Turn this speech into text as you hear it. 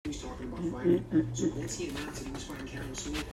fighting. So once he announced that he was fighting Cameron Smith,